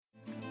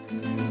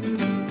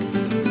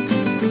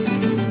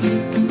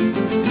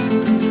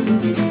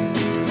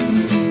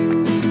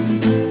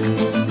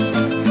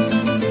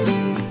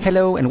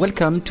Hello and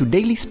welcome to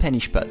Daily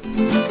Spanish Pod.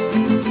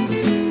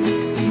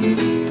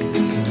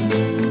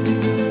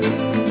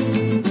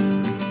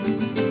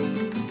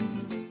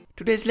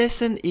 Today's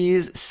lesson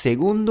is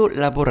Segundo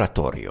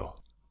Laboratorio.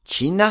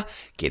 China,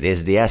 que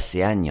desde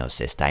hace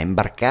años está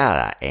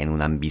embarcada en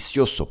un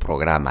ambicioso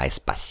programa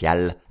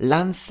espacial,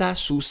 lanza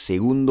su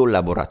segundo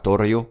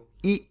laboratorio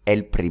y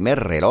el primer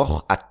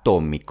reloj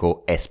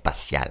atómico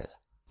espacial.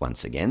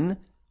 Once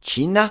again,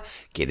 China,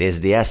 que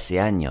desde hace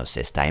años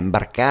está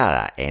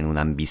embarcada en un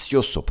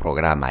ambicioso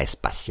programa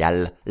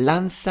espacial,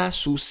 lanza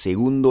su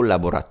segundo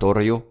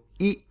laboratorio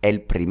y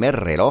el primer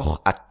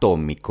reloj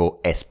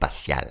atómico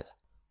espacial.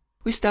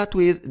 We start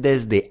with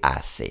desde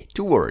hace,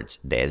 two words,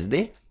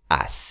 desde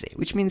hace,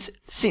 which means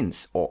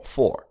since or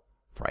for.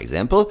 For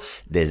example,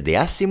 desde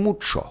hace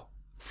mucho,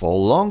 for a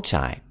long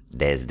time,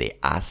 desde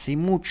hace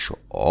mucho,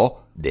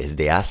 o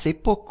desde hace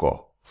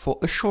poco, for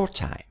a short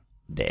time,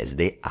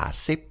 desde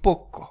hace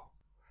poco.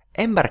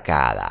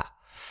 Embarcada,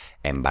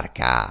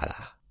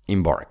 embarcada,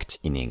 embarked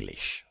in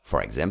English.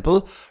 For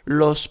example,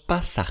 los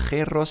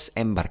pasajeros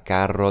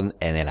embarcaron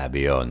en el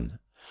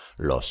avión.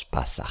 Los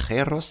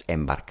pasajeros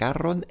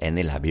embarcaron en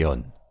el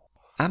avión.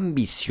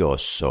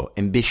 Ambicioso,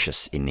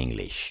 ambitious in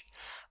English.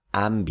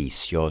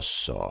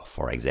 Ambicioso.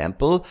 For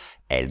example,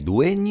 el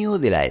dueño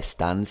de la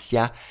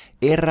estancia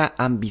era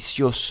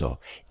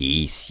ambicioso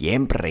y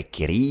siempre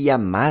quería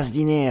más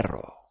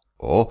dinero.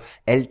 O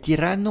el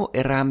tirano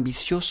era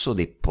ambicioso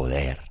de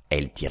poder.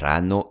 El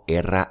tirano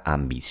era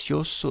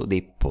ambicioso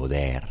de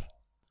poder.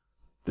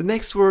 The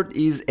next word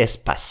is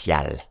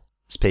espacial.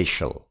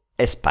 Spatial.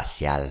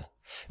 Espacial.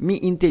 Mi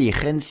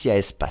inteligencia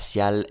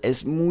espacial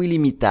es muy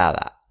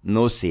limitada.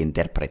 No sé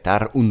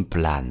interpretar un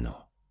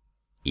plano.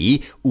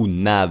 Y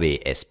un nave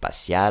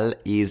espacial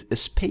is a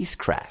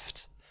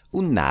spacecraft.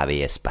 Un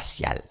nave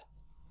espacial.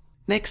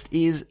 Next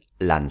is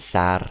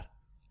lanzar.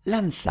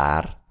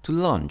 Lanzar, to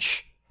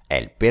launch.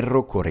 El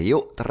perro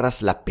corrió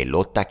tras la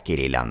pelota que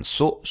le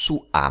lanzó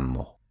su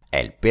amo.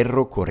 El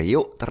perro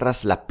corrió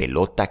tras la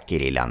pelota que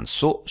le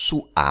lanzó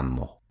su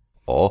amo.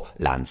 O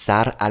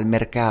lanzar al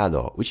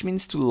mercado, which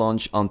means to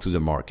launch onto the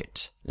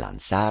market.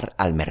 Lanzar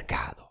al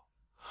mercado.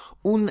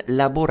 Un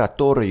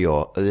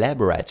laboratorio,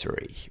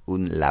 laboratory,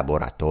 un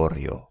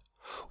laboratorio.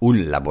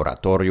 Un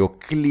laboratorio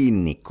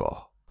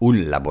clínico,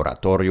 un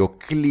laboratorio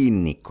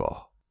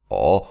clínico.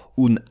 O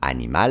un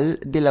animal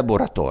de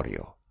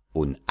laboratorio,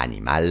 un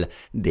animal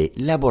de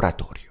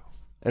laboratorio.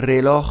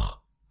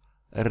 Reloj,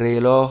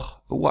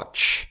 reloj,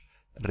 watch,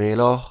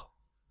 reloj.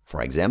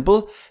 For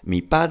example,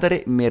 mi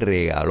padre me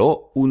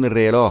regaló un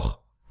reloj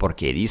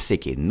porque dice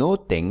que no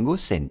tengo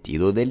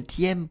sentido del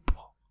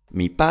tiempo.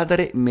 Mi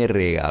padre me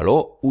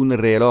regaló un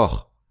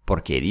reloj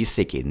porque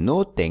dice que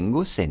no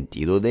tengo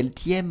sentido del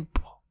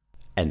tiempo.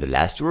 And the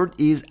last word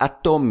is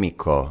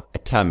atómico,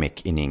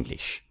 atomic in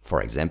English.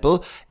 For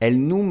example,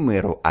 el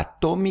número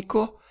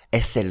atómico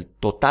es el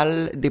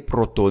total de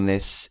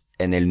protones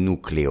en el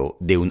núcleo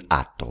de un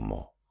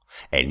átomo.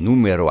 El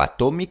número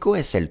atómico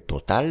es el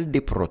total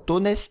de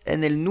protones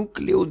en el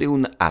núcleo de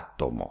un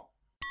átomo.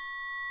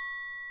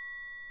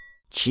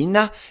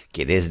 China,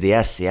 que desde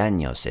hace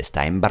años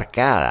está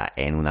embarcada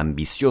en un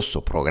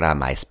ambicioso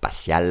programa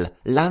espacial,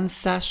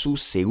 lanza su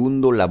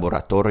segundo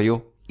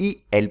laboratorio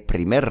y el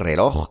primer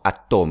reloj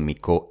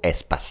atómico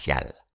espacial.